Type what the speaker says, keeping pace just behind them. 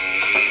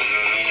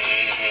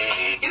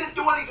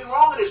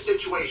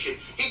this situation.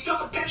 He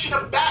took a pitch in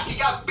the back. He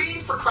got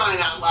beat for crying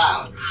out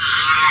loud.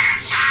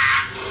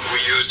 We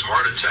used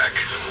heart attack.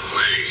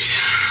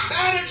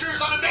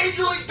 Managers on a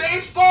Major League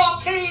Baseball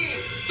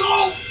team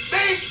don't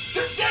make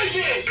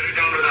decisions.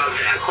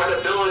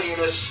 Credibility in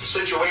this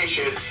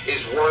situation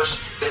is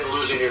worse than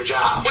losing your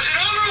job. Was it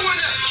over when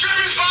the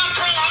Germans bombed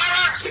Pearl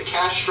Harbor? The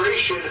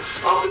castration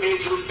of the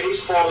Major League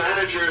Baseball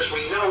managers,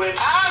 we know it.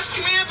 Ask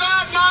me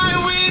about my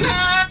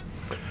wiener.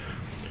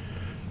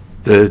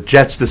 The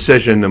Jets'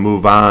 decision to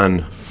move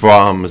on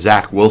from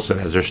Zach Wilson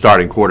as their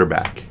starting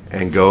quarterback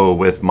and go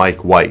with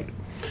Mike White.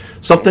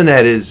 Something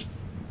that is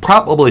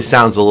probably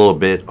sounds a little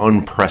bit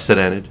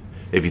unprecedented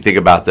if you think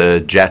about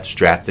the Jets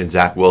drafting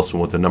Zach Wilson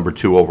with the number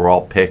 2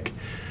 overall pick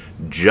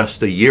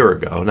just a year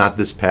ago, not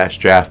this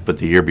past draft, but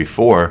the year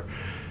before,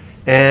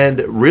 and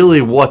really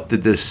what the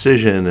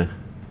decision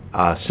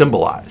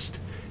symbolized.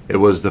 It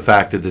was the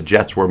fact that the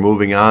Jets were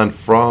moving on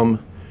from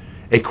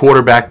a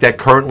quarterback that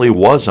currently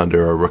was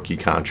under a rookie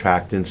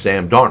contract in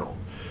Sam Darnold.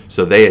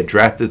 So they had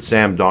drafted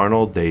Sam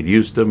Darnold, they'd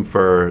used him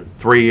for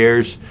 3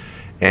 years,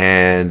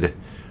 and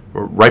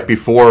right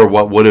before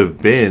what would have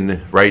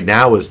been, right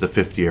now is the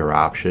 5th-year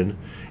option,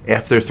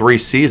 after 3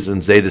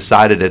 seasons, they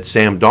decided that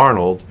Sam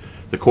Darnold,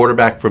 the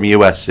quarterback from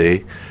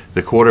USC,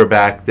 the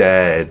quarterback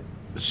that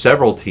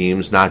several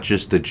teams, not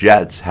just the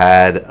Jets,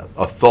 had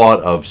a thought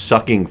of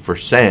sucking for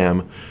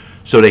Sam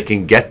so they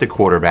can get the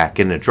quarterback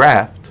in the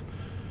draft,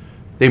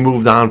 they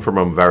moved on from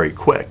him very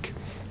quick.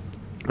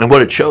 And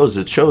what it shows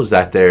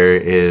that there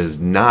is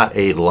not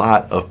a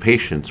lot of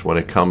patience when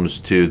it comes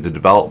to the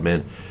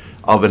development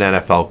of an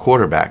NFL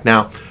quarterback.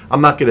 Now,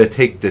 I'm not going to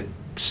take the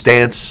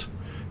stance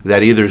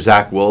that either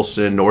Zach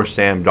Wilson nor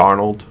Sam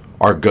Darnold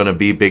are going to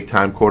be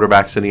big-time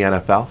quarterbacks in the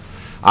NFL.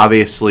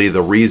 Obviously,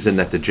 the reason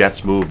that the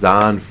Jets moved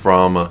on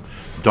from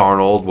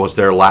Darnold was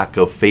their lack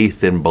of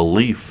faith and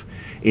belief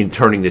in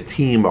turning the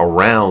team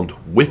around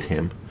with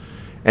him.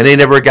 And they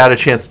never got a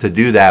chance to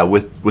do that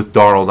with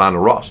Darnold on the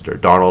roster.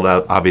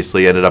 Darnold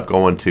obviously ended up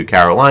going to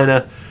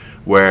Carolina,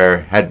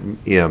 where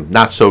had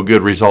not so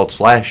good results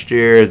last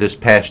year. This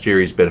past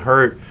year he's been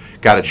hurt.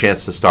 Got a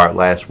chance to start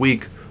last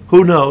week.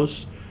 Who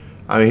knows?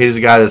 I mean, he's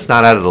a guy that's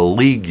not out of the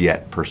league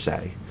yet, per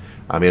se.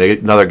 I mean,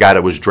 another guy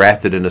that was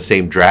drafted in the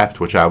same draft,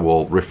 which I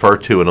will refer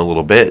to in a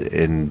little bit,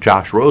 in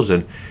Josh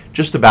Rosen,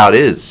 just about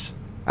is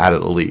out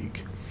of the league.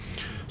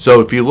 So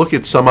if you look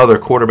at some other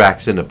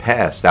quarterbacks in the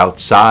past,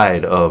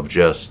 outside of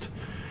just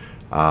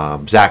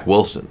Zach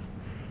Wilson,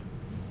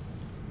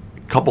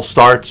 a couple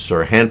starts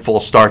or a handful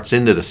of starts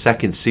into the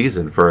second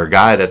season for a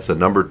guy that's a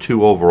number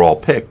 2 overall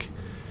pick,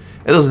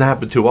 it doesn't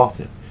happen too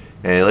often.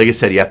 And like I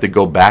said, you have to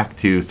go back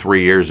to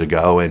 3 years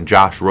ago and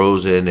Josh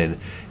Rosen and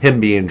him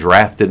being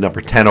drafted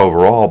number 10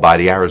 overall by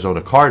the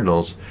Arizona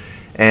Cardinals,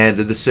 and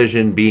the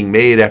decision being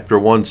made after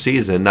one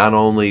season not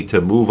only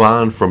to move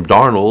on from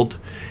Darnold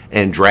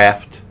and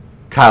draft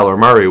Kyler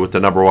Murray with the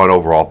number 1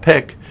 overall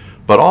pick,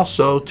 but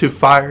also to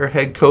fire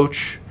head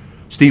coach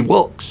Steve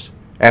Wilks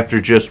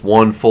after just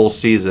one full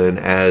season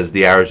as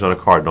the Arizona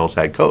Cardinals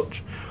head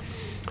coach.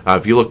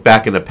 If you look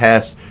back in the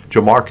past,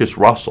 Jamarcus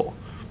Russell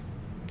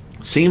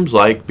seems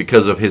like,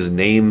 because of his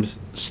name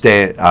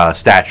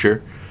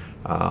stature,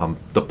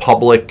 the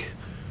public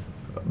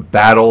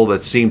battle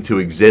that seemed to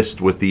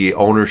exist with the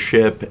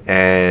ownership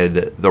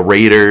and the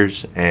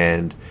Raiders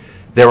and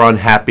their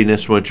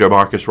unhappiness with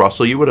Jamarcus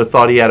Russell, you would have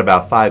thought he had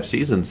about 5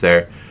 seasons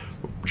there.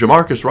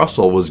 Jamarcus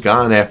Russell was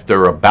gone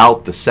after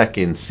about the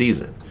second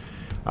season.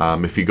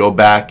 If you go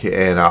back,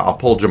 and I'll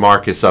pull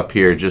Jamarcus up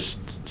here just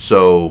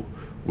so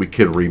we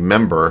could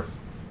remember.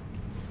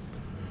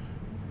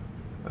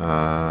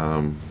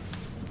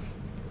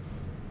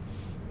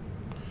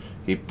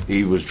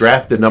 He was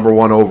drafted number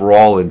 1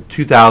 overall in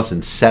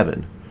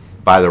 2007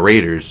 by the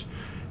Raiders.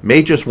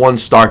 Made just one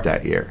start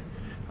that year.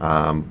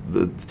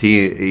 The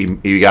team,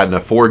 he got into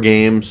 4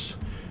 games.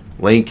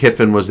 Lane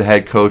Kiffin was the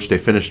head coach. They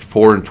finished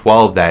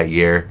 4-12 that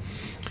year.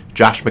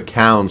 Josh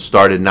McCown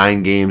started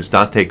 9 games.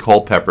 Dante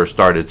Culpepper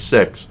started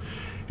 6.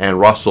 And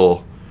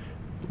Russell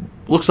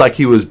looks like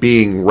he was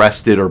being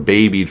rested or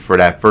babied for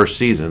that first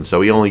season,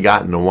 so he only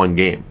got into 1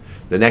 game.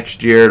 The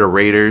next year, the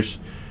Raiders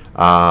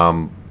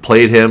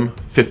played him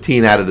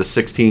 15 out of the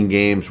 16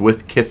 games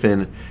with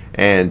Kiffin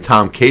and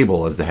Tom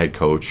Cable as the head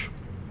coach.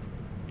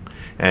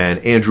 And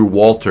Andrew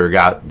Walter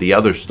got the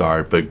other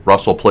start, but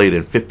Russell played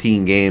in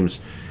 15 games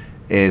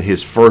in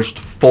his first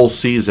full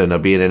season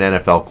of being an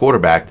NFL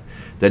quarterback.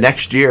 The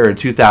next year, in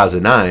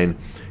 2009,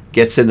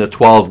 gets into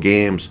 12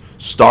 games,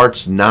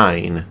 starts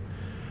 9.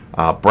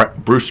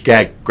 Bruce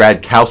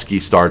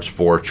Gradkowski starts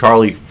 4.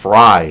 Charlie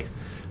Fry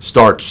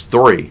starts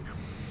 3.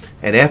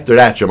 And after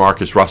that,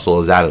 Jamarcus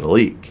Russell is out of the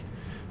league.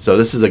 So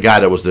this is a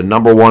guy that was the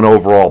number 1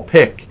 overall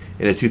pick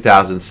in the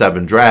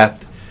 2007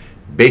 draft.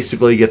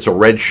 Basically gets a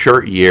red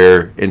shirt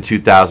year in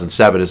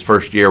 2007, his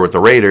first year with the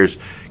Raiders.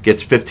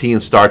 Gets 15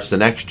 starts the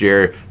next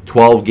year,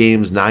 12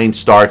 games, 9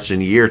 starts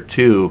in year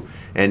 2.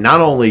 And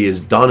not only is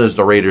done as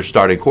the Raiders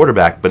starting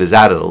quarterback, but is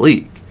out of the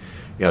league.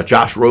 You know,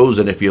 Josh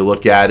Rosen, if you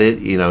look at it,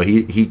 you know,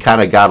 he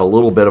kind of got a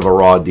little bit of a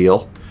raw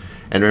deal.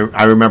 And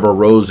I remember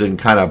Rosen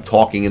kind of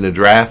talking in the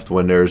draft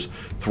when there's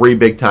 3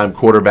 big-time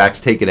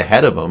quarterbacks taken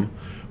ahead of him.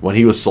 When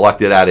he was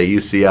selected out of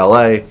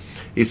UCLA,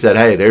 he said,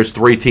 hey, there's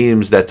 3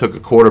 teams that took a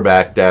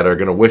quarterback that are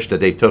going to wish that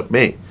they took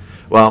me.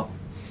 Well,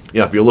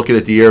 if you're looking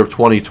at the year of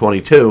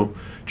 2022,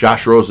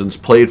 Josh Rosen's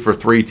played for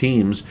 3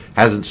 teams,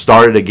 hasn't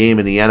started a game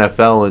in the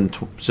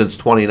NFL since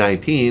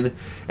 2019.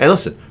 And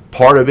listen,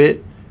 part of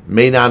it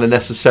may not have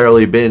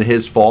necessarily been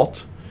his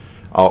fault.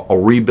 A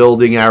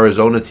rebuilding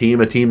Arizona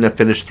team, a team that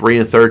finished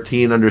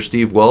 3-13 under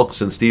Steve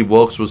Wilks, and Steve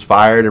Wilks was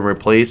fired and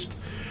replaced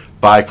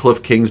by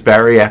Cliff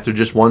Kingsbury after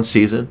just 1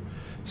 season.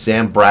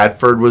 Sam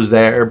Bradford was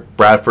there.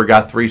 Bradford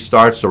got 3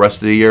 starts. The rest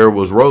of the year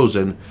was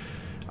Rosen.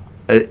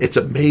 It's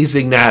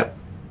amazing that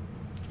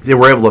they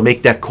were able to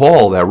make that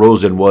call that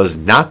Rosen was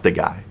not the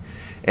guy.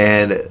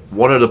 And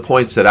one of the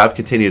points that I've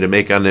continued to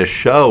make on this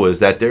show is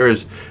that there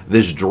is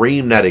this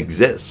dream that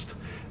exists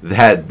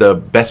that the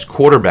best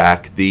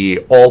quarterback,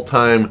 the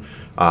all-time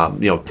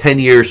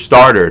 10-year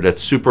starter, that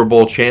Super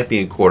Bowl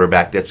champion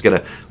quarterback that's going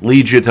to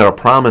lead you to the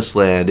promised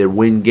land and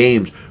win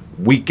games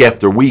week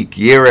after week,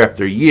 year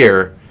after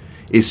year,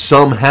 is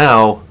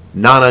somehow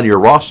not on your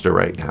roster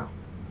right now.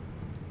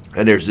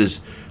 And there's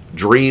this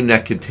dream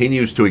that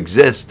continues to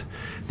exist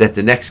that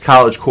the next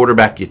college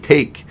quarterback you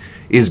take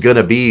is going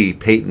to be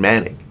Peyton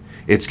Manning.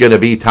 It's going to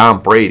be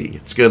Tom Brady.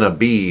 It's going to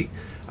be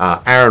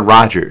Aaron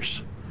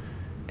Rodgers.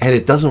 And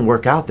it doesn't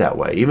work out that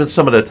way. Even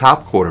some of the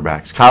top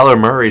quarterbacks. Kyler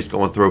Murray's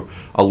going through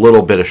a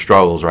little bit of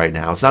struggles right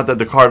now. It's not that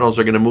the Cardinals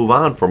are going to move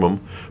on from him,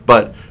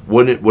 but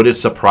would it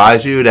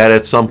surprise you that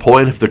at some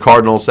point if the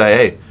Cardinals say,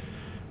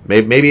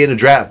 hey, maybe in a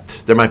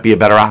draft there might be a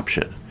better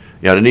option?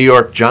 The New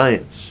York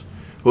Giants,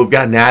 who have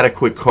gotten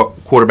adequate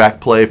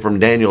quarterback play from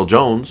Daniel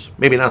Jones,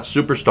 maybe not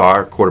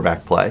superstar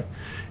quarterback play.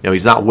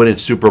 He's not winning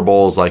Super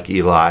Bowls like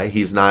Eli.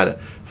 He's not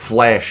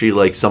flashy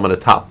like some of the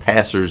top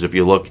passers if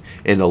you look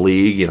in the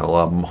league,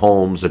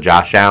 Mahomes,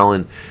 Josh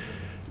Allen.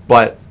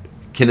 But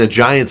can the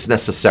Giants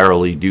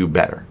necessarily do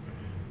better?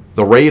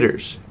 The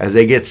Raiders, as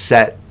they get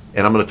set,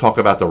 and I'm going to talk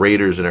about the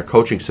Raiders and their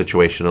coaching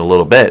situation in a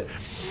little bit,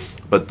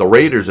 but the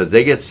Raiders, as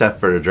they get set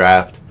for the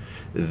draft,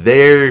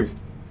 they're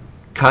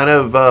kind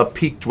of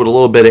piqued with a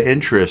little bit of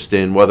interest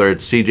in whether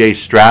it's C.J.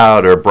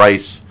 Stroud or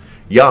Bryce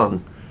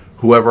Young,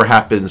 whoever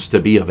happens to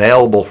be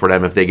available for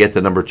them if they get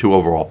the number 2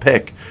 overall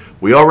pick.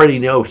 We already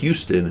know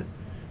Houston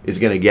is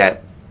going to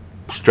get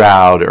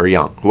Stroud or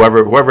Young.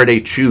 Whoever they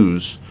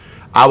choose,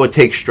 I would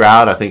take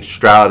Stroud. I think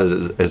Stroud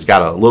has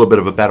got a little bit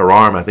of a better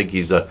arm. I think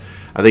he's more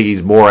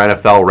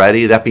NFL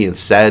ready. That being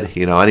said,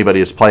 anybody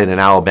that's playing in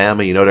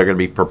Alabama, they're going to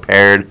be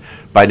prepared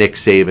by Nick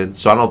Saban.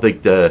 So I don't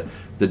think the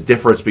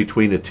difference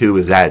between the two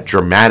is that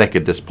dramatic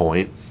at this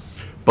point.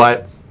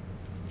 But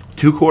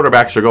 2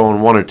 quarterbacks are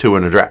going 1 or 2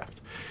 in the draft.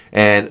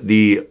 And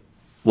the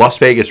Las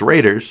Vegas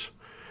Raiders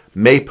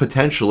may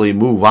potentially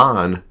move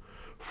on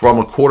from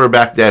a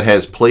quarterback that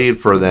has played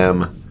for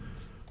them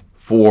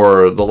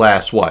for the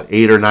last,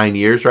 8 or 9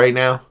 years right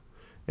now?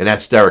 And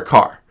that's Derek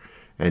Carr.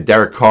 And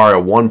Derek Carr,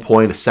 at one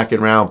point, a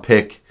second-round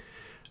pick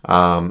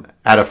out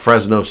of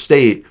Fresno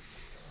State,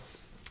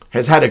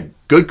 has had a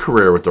good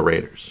career with the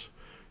Raiders.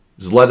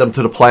 He's led them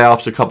to the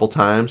playoffs a couple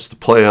times. The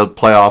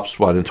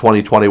playoffs, in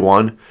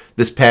 2021.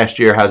 This past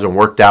year hasn't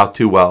worked out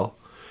too well.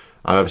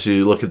 Obviously,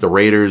 you look at the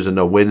Raiders and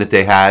the win that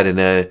they had in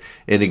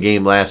the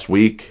game last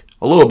week.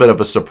 A little bit of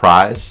a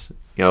surprise.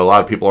 A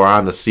lot of people are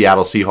on the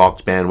Seattle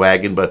Seahawks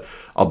bandwagon, but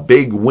a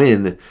big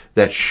win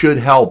that should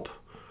help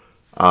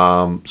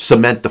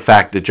cement the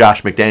fact that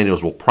Josh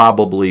McDaniels will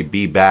probably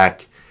be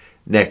back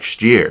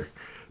next year.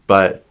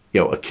 But,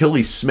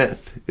 Achilles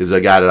Smith is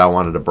a guy that I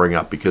wanted to bring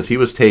up because he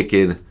was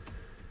taken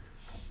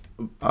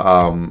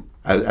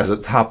as a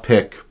top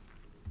pick,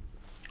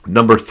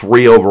 number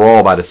 3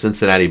 overall by the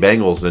Cincinnati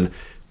Bengals in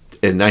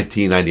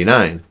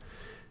 1999.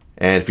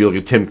 And if you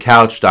look at Tim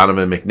Couch,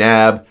 Donovan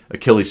McNabb,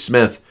 Achilles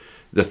Smith,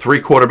 the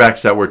 3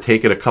 quarterbacks that were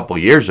taken a couple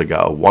years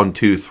ago, 1,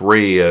 2,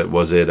 3,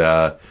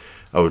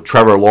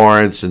 Trevor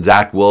Lawrence and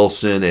Zach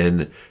Wilson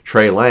and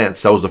Trey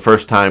Lance. That was the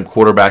first time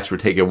quarterbacks were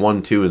taken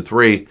 1, 2, and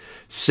 3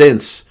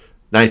 since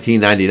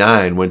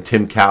 1999 when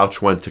Tim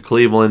Couch went to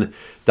Cleveland,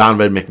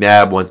 Donovan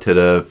McNabb went to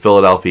the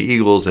Philadelphia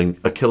Eagles, and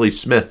Achilles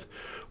Smith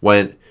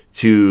went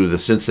to the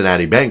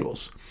Cincinnati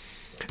Bengals.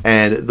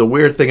 And the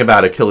weird thing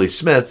about Achilles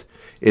Smith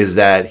is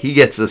that he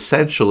gets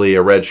essentially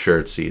a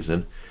redshirt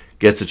season,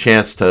 gets a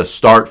chance to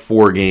start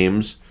 4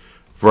 games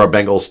for a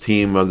Bengals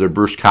team under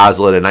Bruce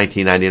Coslet in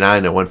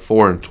 1999 that went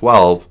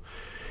 4-12,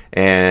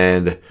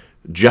 and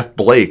Jeff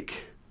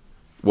Blake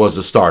was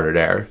the starter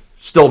there.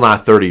 Still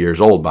not 30 years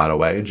old, by the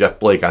way. Jeff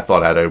Blake, I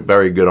thought, had a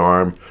very good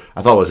arm.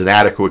 I thought was an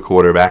adequate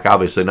quarterback.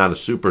 Obviously not a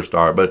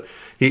superstar, but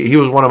he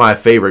was one of my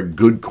favorite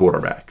good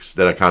quarterbacks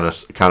that I kind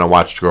of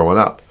watched growing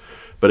up.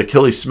 But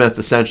Achilles Smith,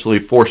 essentially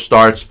 4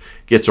 starts,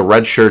 gets a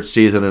redshirt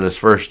season in his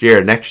first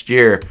year. Next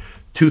year,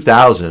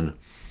 2000,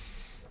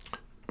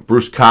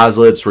 Bruce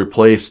Coslet's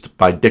replaced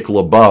by Dick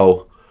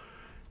LeBeau,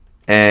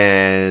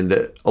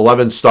 and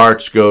 11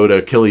 starts go to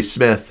Achilles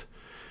Smith.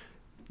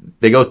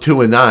 They go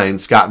 2-9.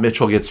 Scott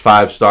Mitchell gets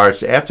 5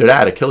 starts. After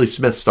that, Achilles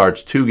Smith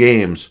starts 2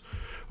 games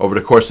over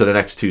the course of the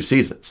next 2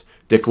 seasons.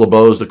 Dick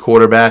LeBeau's the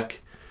quarterback.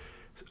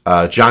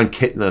 John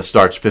Kitna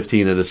starts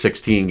 15 of the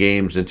 16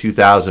 games in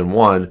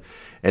 2001.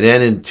 And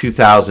then in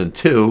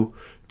 2002,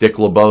 Dick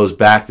LeBeau's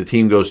back. The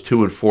team goes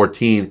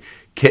 2-14.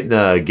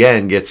 Kitna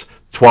again gets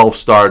 12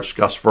 starts.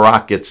 Gus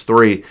Frerotte gets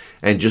 3.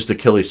 And just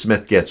Achilles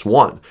Smith gets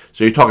 1.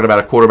 So you're talking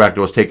about a quarterback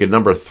that was taken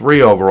number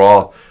 3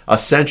 overall,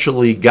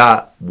 essentially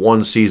got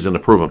 1 season to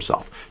prove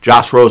himself.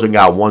 Josh Rosen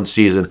got 1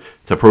 season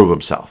to prove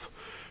himself.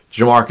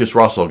 Jamarcus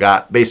Russell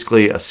got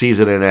basically a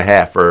season and a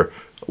half, or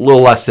a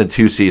little less than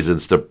 2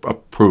 seasons to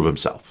prove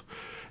himself.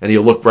 And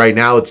you look right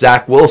now at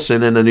Zach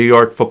Wilson and the New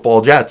York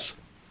Football Jets.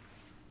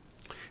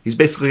 He's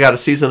basically got a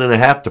season and a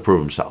half to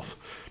prove himself.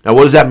 Now,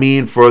 what does that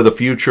mean for the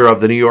future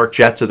of the New York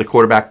Jets at the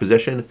quarterback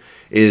position?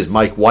 Is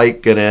Mike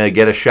White going to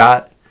get a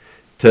shot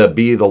to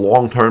be the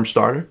long-term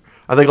starter?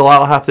 I think a lot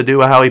will have to do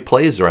with how he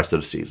plays the rest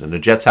of the season. The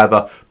Jets have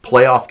a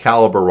playoff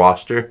caliber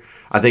roster.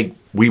 I think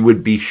we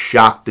would be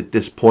shocked at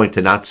this point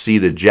to not see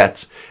the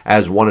Jets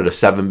as one of the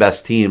 7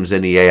 best teams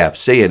in the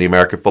AFC, in the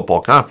American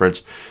Football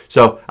Conference.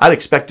 So I'd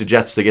expect the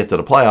Jets to get to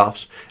the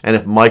playoffs. And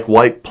if Mike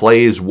White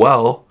plays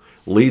well,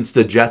 leads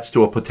the Jets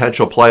to a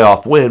potential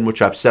playoff win,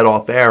 which I've said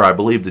off air, I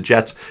believe the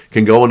Jets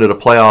can go into the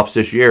playoffs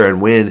this year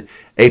and win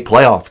a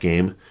playoff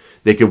game.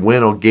 They could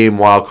win a game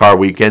wild card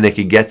weekend. They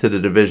could get to the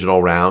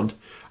divisional round.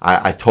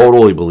 I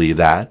totally believe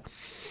that.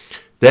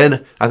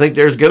 Then I think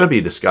there's going to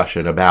be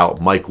discussion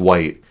about Mike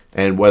White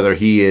and whether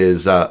he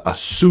is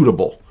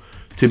suitable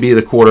to be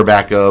the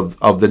quarterback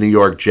of the New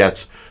York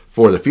Jets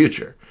for the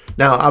future.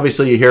 Now,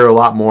 obviously, you hear a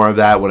lot more of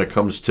that when it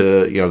comes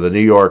to the New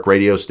York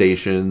radio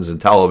stations and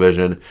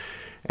television.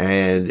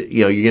 And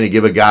you're going to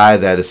give a guy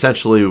that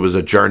essentially was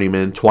a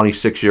journeyman,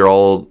 26 years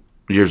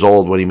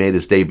old when he made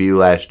his debut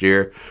last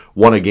year,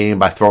 won a game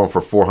by throwing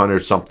for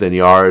 400-something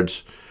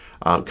yards,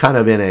 kind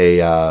of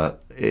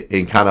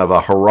in kind of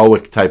a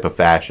heroic type of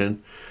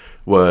fashion.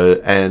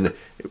 And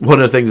one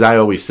of the things I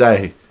always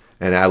say,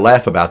 and I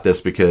laugh about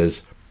this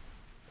because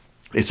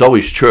it's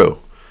always true,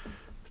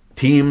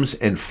 teams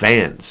and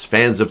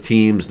fans of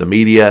teams, the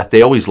media,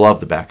 they always love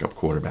the backup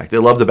quarterback. They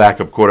love the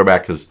backup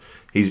quarterback because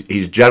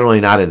he's generally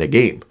not in the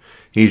game.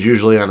 He's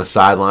usually on the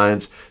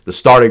sidelines. The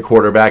starting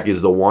quarterback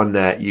is the one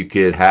that you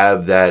could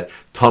have that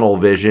tunnel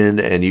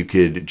vision and you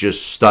could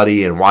just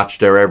study and watch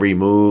their every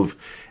move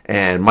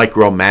and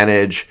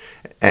micromanage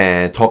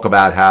and talk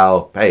about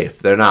how, hey, if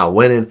they're not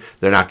winning,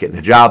 they're not getting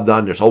the job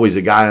done. There's always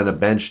a guy on the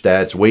bench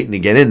that's waiting to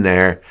get in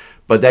there,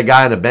 but that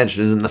guy on the bench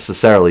isn't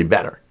necessarily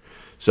better.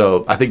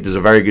 So I think there's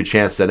a very good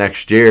chance that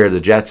next year the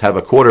Jets have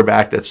a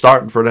quarterback that's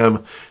starting for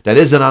them that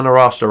isn't on the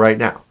roster right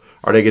now.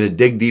 Are they going to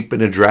dig deep in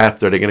the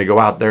draft? Are they going to go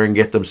out there and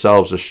get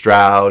themselves a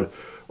Stroud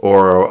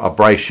or a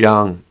Bryce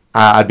Young?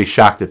 I'd be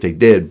shocked if they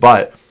did.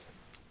 But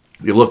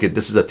you look at,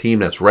 this is a team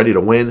that's ready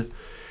to win.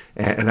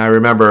 And I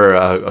remember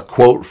a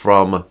quote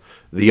from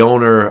the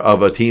owner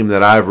of a team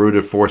that I've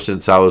rooted for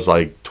since I was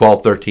like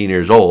 12, 13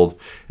 years old,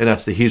 and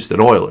that's the Houston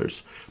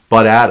Oilers.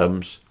 Bud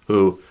Adams,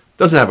 who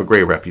doesn't have a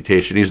great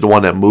reputation. He's the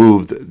one that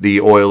moved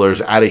the Oilers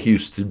out of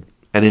Houston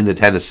and into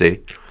Tennessee.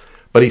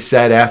 But he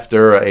said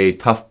after a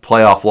tough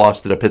playoff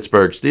loss to the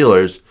Pittsburgh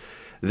Steelers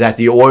that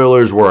the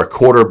Oilers were a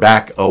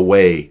quarterback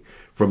away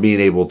from being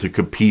able to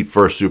compete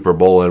for a Super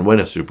Bowl and win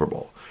a Super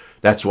Bowl.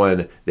 That's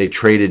when they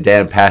traded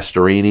Dan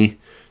Pastorini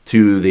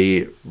to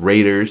the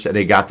Raiders and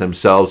they got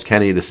themselves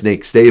Kenny the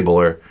Snake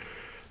Stabler.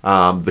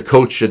 The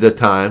coach at the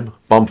time,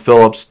 Bum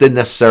Phillips, didn't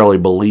necessarily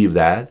believe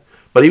that,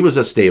 but he was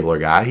a Stabler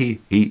guy.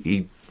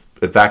 He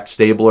in fact,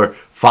 Stabler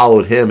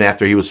followed him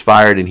after he was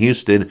fired in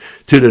Houston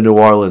to the New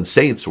Orleans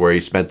Saints, where he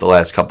spent the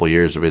last couple of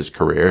years of his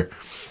career.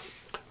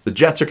 The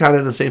Jets are kind of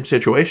in the same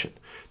situation.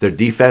 Their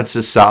defense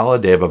is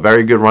solid. They have a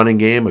very good running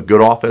game, a good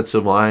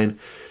offensive line,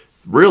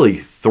 really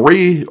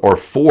 3 or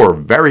 4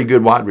 very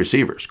good wide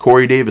receivers.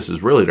 Corey Davis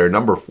is really their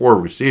number 4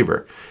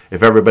 receiver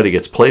if everybody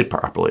gets played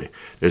properly.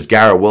 There's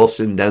Garrett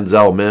Wilson,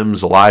 Denzel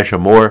Mims, Elijah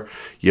Moore.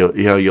 You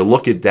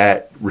look at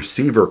that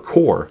receiver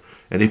core,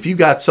 and if you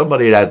got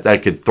somebody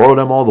that could throw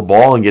them all the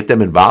ball and get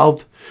them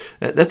involved,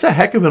 that's a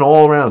heck of an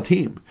all-around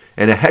team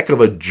and a heck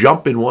of a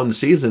jump in one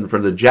season for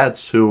the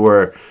Jets, who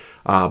were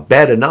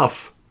bad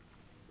enough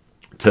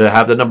to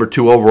have the number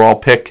 2 overall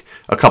pick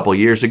a couple of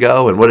years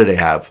ago. And what did they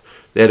have?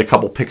 They had a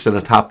couple picks in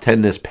the top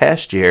 10 this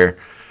past year.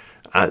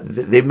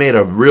 They've made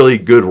a really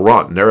good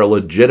run. They're a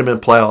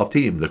legitimate playoff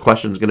team. The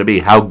question is going to be,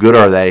 how good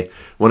are they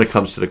when it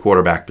comes to the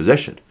quarterback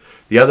position?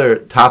 The other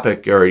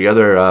topic, or the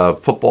other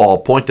football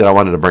point that I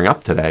wanted to bring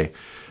up today,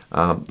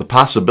 the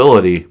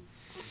possibility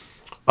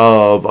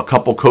of a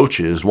couple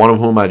coaches, one of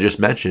whom I just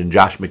mentioned,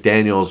 Josh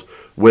McDaniels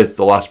with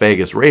the Las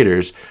Vegas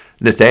Raiders,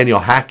 Nathaniel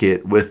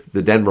Hackett with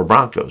the Denver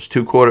Broncos.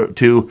 Two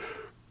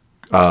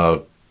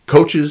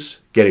coaches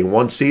getting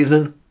one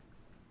season,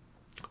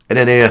 and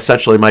then they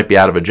essentially might be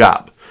out of a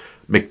job.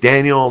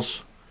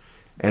 McDaniels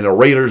and the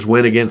Raiders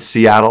win against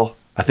Seattle,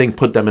 I think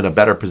put them in a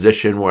better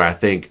position where I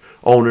think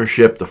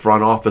ownership, the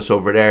front office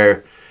over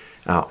there,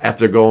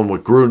 after going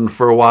with Gruden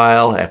for a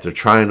while, after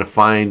trying to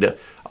find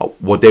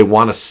what they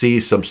want to see,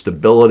 some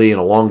stability and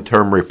a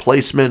long-term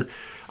replacement,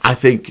 I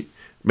think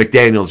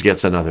McDaniels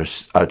gets another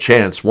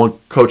chance. One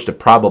coach that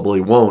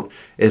probably won't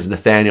is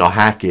Nathaniel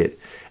Hackett.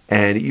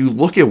 And you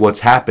look at what's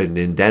happened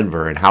in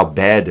Denver and how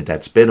bad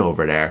that's been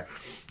over there.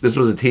 This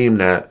was a team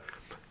that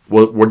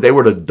they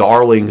were the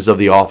darlings of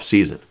the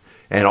offseason.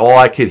 And all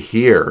I could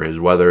hear is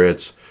whether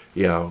it's,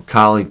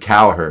 Colin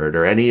Cowherd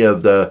or any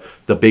of the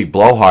big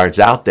blowhards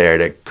out there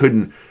that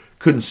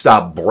couldn't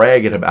stop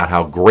bragging about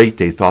how great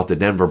they thought the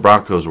Denver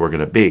Broncos were going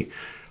to be.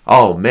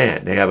 Oh,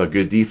 man, they have a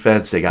good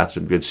defense. They got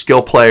some good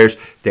skill players.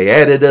 They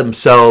added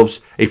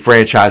themselves a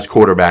franchise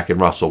quarterback in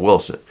Russell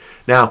Wilson.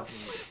 Now,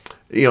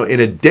 in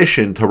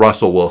addition to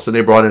Russell Wilson,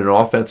 they brought in an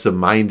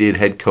offensive-minded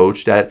head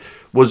coach that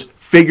was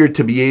figured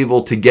to be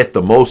able to get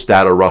the most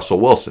out of Russell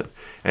Wilson.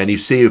 And you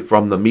see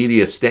from the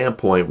media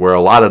standpoint where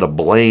a lot of the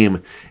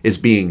blame is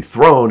being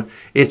thrown,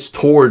 it's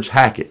towards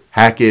Hackett.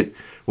 Hackett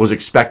was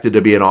expected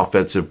to be an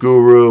offensive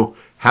guru.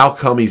 How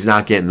come he's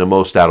not getting the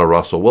most out of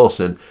Russell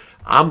Wilson?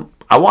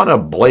 I want to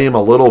blame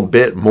a little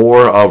bit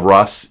more of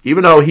Russ,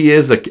 even though he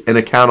is an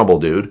accountable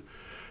dude.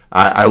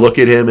 I look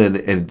at him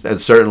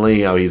and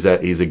certainly he's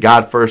a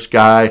God first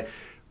guy.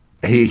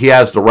 He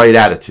has the right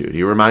attitude.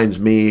 He reminds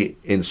me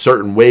in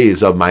certain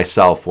ways of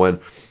myself when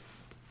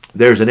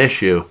there's an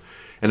issue,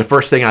 and the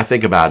first thing I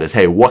think about is,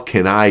 hey, what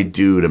can I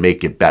do to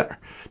make it better?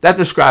 That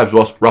describes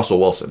Russell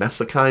Wilson. That's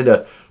the kind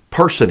of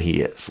person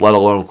he is, let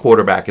alone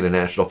quarterback in the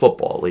National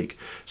Football League.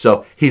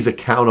 So he's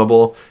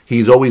accountable.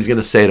 He's always going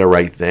to say the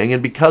right thing.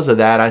 And because of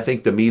that, I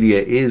think the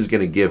media is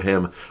going to give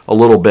him a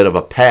little bit of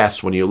a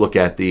pass when you look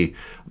at the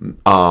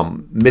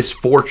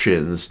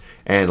misfortunes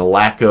and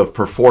lack of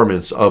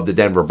performance of the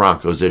Denver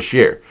Broncos this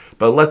year.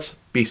 But let's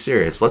be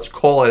serious. Let's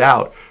call it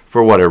out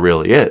for what it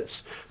really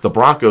is. The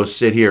Broncos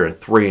sit here at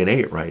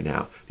 3-8 right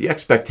now. The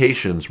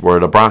expectations were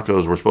the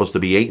Broncos were supposed to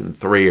be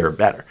 8-3 or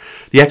better.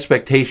 The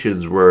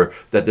expectations were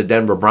that the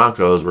Denver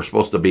Broncos were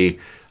supposed to be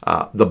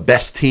the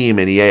best team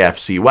in the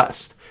AFC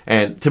West.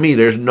 And to me,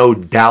 there's no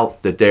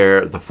doubt that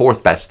they're the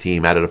fourth best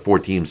team out of the four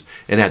teams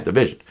in that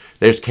division.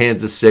 There's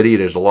Kansas City.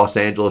 There's the Los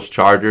Angeles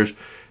Chargers.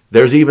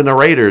 There's even the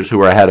Raiders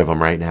who are ahead of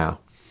them right now.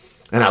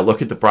 And I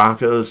look at the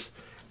Broncos,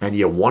 and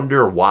you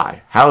wonder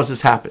why. How has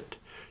this happened?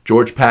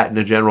 George Patton,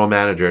 the general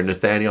manager, and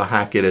Nathaniel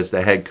Hackett as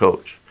the head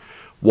coach.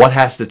 What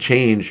has to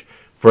change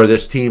for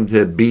this team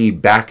to be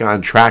back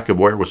on track of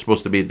where it was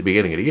supposed to be at the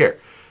beginning of the year?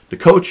 The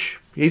coach,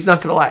 he's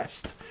not going to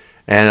last.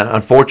 And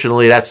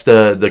unfortunately, that's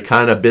the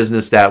kind of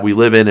business that we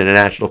live in the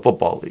National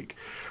Football League.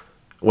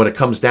 When it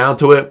comes down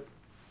to it,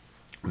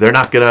 they're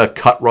not going to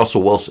cut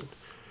Russell Wilson.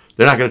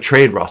 They're not going to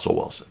trade Russell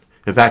Wilson.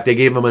 In fact, they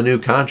gave him a new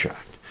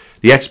contract.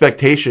 The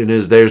expectation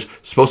is there's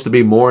supposed to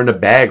be more in the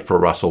bag for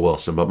Russell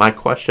Wilson. But my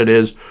question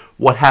is,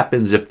 what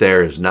happens if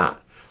there is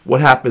not?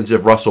 What happens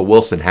if Russell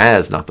Wilson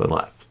has nothing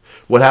left?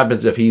 What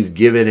happens if he's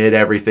given it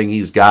everything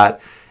he's got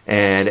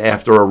and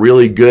after a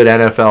really good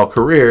NFL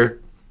career,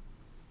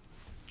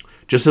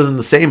 just isn't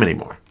the same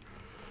anymore?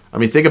 I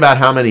mean, think about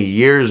how many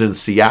years in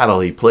Seattle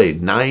he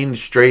played. 9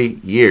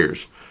 straight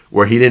years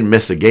where he didn't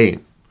miss a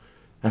game.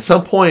 At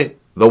some point,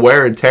 the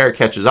wear and tear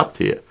catches up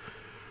to you.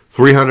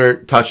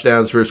 300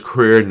 touchdowns for his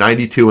career,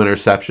 92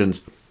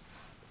 interceptions.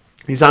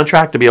 He's on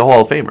track to be a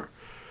Hall of Famer.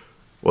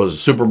 Was a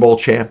Super Bowl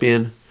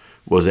champion.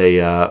 Was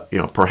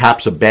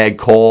perhaps a bad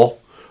call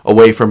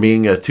away from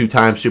being a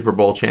 2-time Super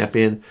Bowl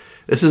champion.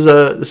 This is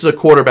a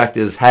quarterback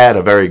that has had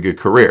a very good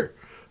career.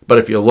 But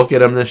if you look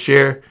at him this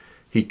year,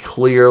 he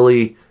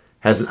clearly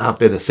has not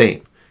been the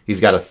same. He's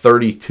got a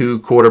 32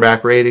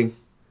 quarterback rating,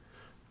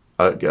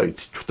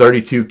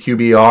 32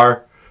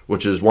 QBR,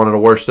 which is one of the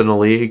worst in the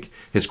league.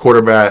 His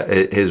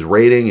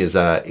rating is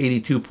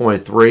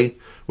 82.3,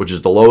 which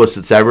is the lowest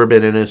it's ever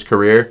been in his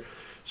career.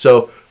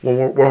 So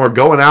when we're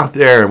going out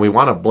there and we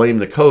want to blame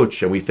the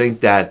coach and we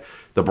think that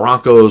the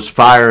Broncos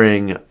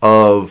firing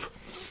of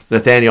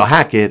Nathaniel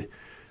Hackett,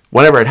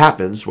 whenever it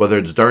happens, whether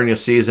it's during a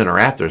season or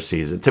after a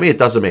season, to me it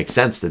doesn't make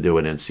sense to do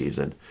it in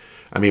season.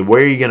 I mean,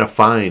 where are you going to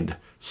find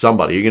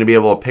somebody? You're going to be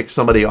able to pick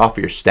somebody off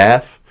your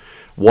staff,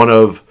 one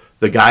of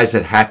the guys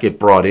that Hackett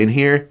brought in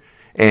here,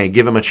 and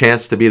give him a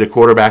chance to be the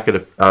quarterback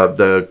of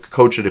the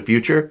coach of the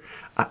future?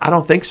 I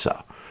don't think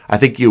so. I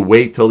think you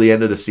wait till the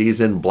end of the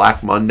season,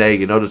 Black Monday.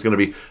 You know there's going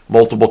to be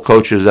multiple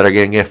coaches that are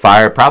going to get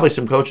fired. Probably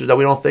some coaches that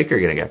we don't think are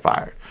going to get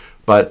fired.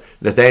 But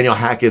Nathaniel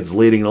Hackett's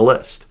leading the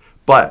list.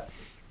 But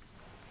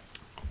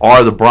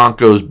are the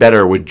Broncos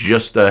better with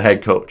just a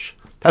head coach?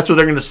 That's what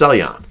they're going to sell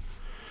you on.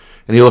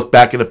 And you look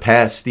back in the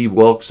past, Steve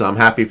Wilkes, I'm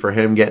happy for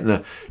him getting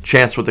a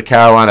chance with the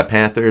Carolina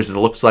Panthers. And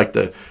it looks like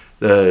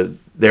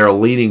they're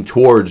leaning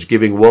towards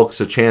giving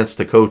Wilkes a chance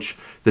to coach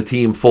the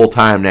team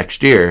full-time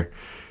next year.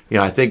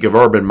 I think of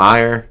Urban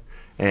Meyer,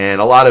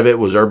 and a lot of it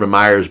was Urban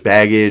Meyer's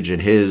baggage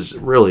and his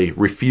really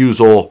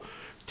refusal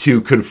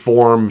to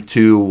conform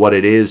to what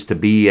it is to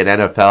be an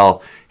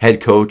NFL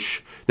head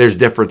coach. There's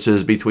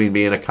differences between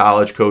being a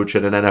college coach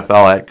and an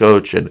NFL head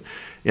coach, and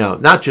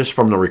not just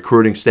from the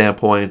recruiting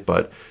standpoint,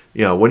 but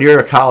when you're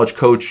a college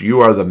coach,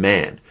 you are the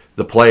man.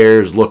 The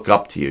players look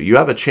up to you. You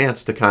have a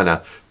chance to kind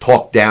of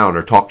talk down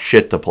or talk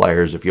shit to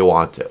players if you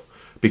want to,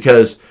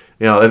 because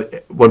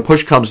When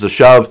push comes to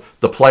shove,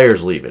 the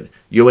player's leaving.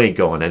 You ain't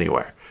going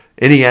anywhere.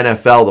 In the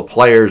NFL, the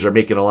players are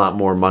making a lot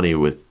more money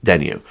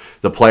than you.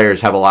 The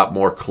players have a lot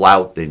more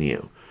clout than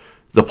you.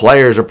 The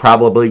players are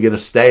probably going to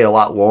stay a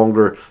lot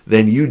longer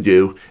than you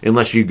do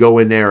unless you go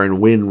in there and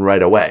win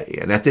right away.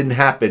 And that didn't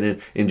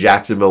happen in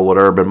Jacksonville with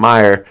Urban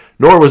Meyer,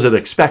 nor was it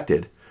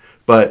expected.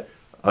 But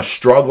a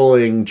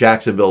struggling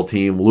Jacksonville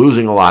team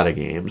losing a lot of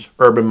games.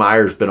 Urban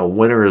Meyer's been a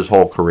winner his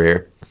whole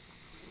career.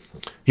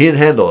 He didn't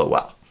handle it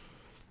well.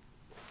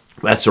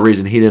 That's the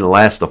reason he didn't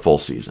last the full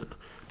season.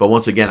 But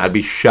once again, I'd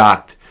be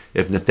shocked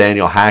if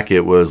Nathaniel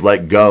Hackett was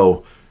let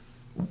go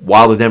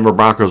while the Denver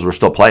Broncos were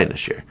still playing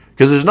this year.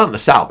 Because there's nothing to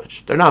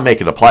salvage. They're not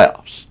making the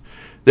playoffs.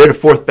 They're the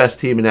fourth best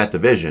team in that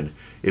division.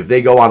 If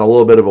they go on a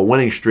little bit of a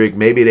winning streak,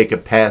 maybe they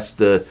could pass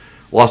the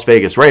Las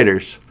Vegas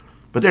Raiders,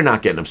 but they're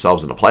not getting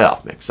themselves in the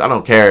playoff mix. I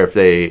don't care if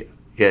they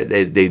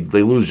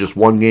lose just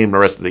one game the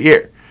rest of the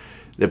year.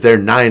 If they're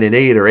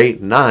 9-8 or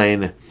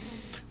 8-9,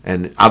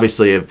 and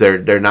obviously if they're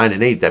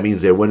 9-8, that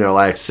means they win their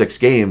last 6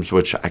 games,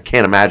 which I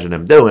can't imagine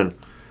them doing.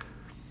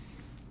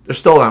 They're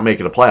still not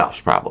making the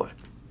playoffs, probably.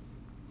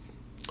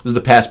 This is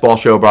the Pass Ball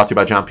Show, brought to you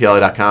by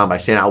JohnPielli.com, by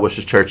St.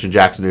 Aloysius Church in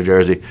Jackson, New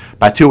Jersey,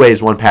 by Two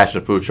Ways, One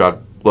Passionate Food Truck,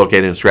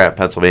 located in Scranton,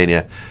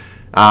 Pennsylvania.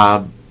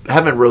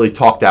 Haven't really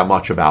talked that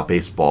much about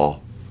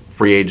baseball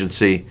free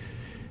agency.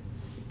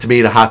 To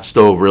me, the hot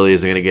stove really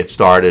isn't going to get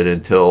started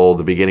until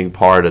the beginning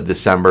part of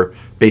December,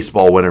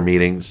 baseball winter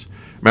meetings.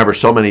 Remember,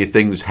 so many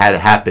things had to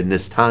happen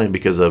this time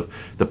because of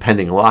the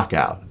pending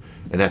lockout.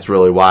 And that's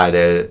really why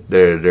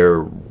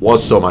there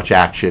was so much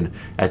action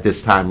at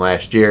this time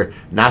last year.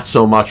 Not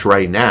so much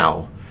right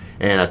now.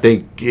 And I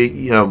think,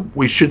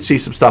 we should see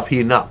some stuff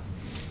heating up.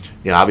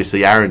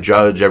 Obviously, Aaron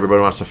Judge, everybody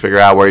wants to figure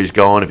out where he's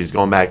going, if he's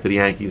going back to the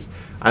Yankees.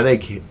 I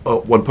think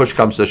when push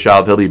comes to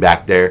shove, he'll be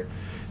back there.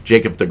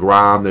 Jacob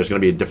deGrom, there's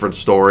going to be a different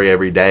story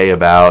every day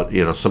about,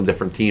 some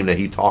different team that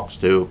he talks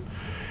to.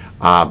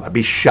 I'd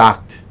be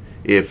shocked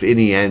if in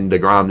the end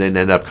deGrom didn't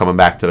end up coming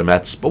back to the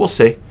Mets, but we'll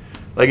see.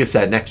 Like I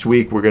said, next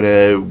week we're going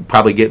to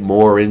probably get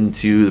more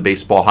into the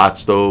baseball hot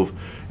stove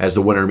as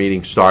the winter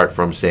meetings start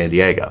from San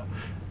Diego.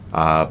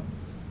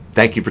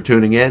 Thank you for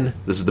tuning in.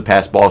 This is the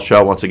Pass Ball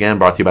Show, once again,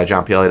 brought to you by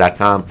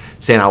JohnPielli.com,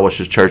 St.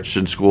 Aloysius Church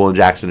and School in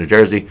Jackson, New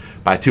Jersey,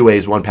 by Two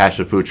Ways, One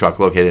Passionate Food Truck,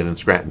 located in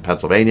Scranton,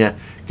 Pennsylvania.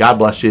 God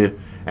bless you,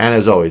 and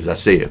as always, I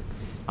see you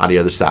on the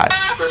other side.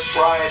 Chris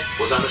Bryant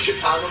was on the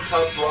Chicago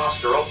Cubs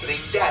roster opening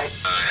day.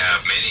 I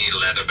have many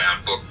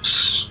leather-bound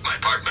books. My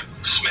apartment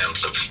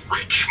smells of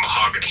rich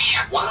mahogany.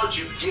 Why don't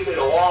you give it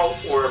all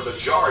or a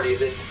majority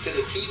of it to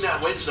the team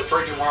that wins the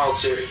friggin' World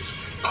Series?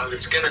 I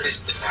was going to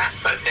listen to that,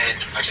 but then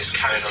I just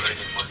carried on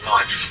living my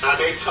life. Now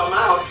they come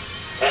out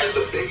as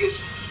the biggest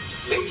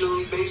Major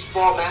League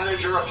Baseball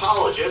manager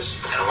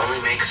apologist. That'll only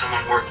make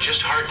someone work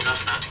just hard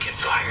enough not to get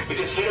fired.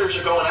 Because hitters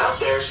are going out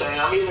there saying,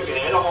 I'm either going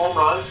to hit a home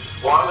run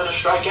or I'm going to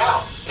strike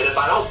out. And if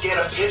I don't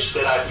get a pitch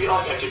that I feel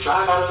like I could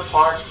drive out of the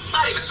park, I'm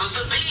not even supposed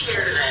to be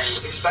here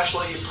today.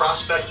 Especially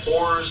prospect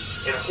whores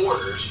and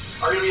hoarders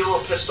are going to be a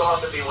little pissed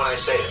off at me when I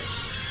say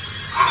this.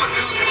 I'm a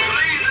dude that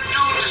plays, a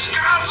dude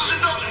disguises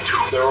another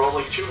dude. There are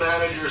only 2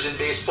 managers in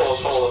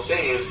baseball's Hall of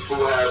Fame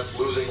who have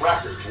losing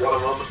records. One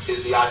of them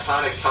is the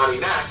iconic Connie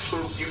Mack,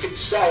 who you could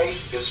say,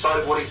 in spite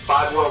of winning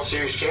 5 World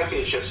Series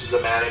championships as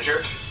a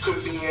manager,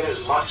 could be in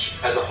as much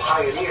as a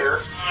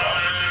pioneer.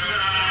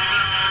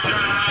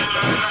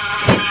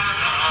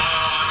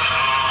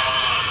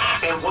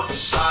 And what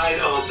side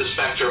of the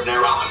spectrum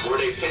they're on? Were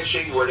they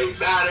pitching? Were they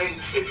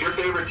batting? If your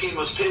favorite team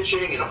was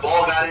pitching and a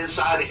ball got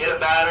inside and hit a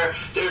batter,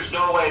 there's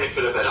no way it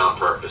could have been on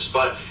purpose.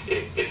 But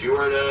if you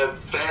were a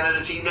fan of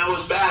the team that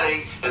was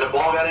batting and the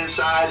ball got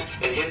inside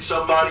and hit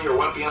somebody or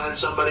went behind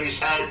somebody's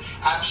head,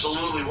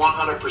 absolutely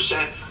 100%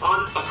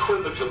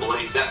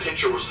 unequivocally that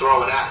pitcher was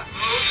throwing at him.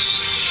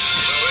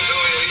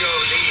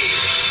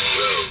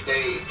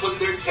 They put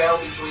their tail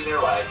between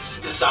their legs,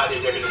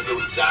 decided they're going to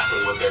do exactly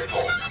what they're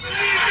told.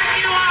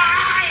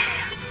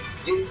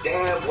 You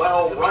damn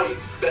well right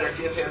better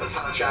give him a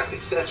contract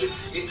extension.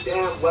 You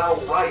damn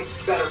well right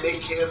better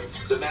make him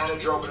the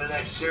manager over the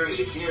next series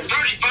of years.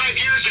 35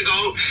 years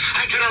ago,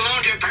 I could have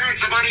loaned your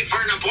parents the money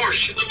for an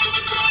abortion.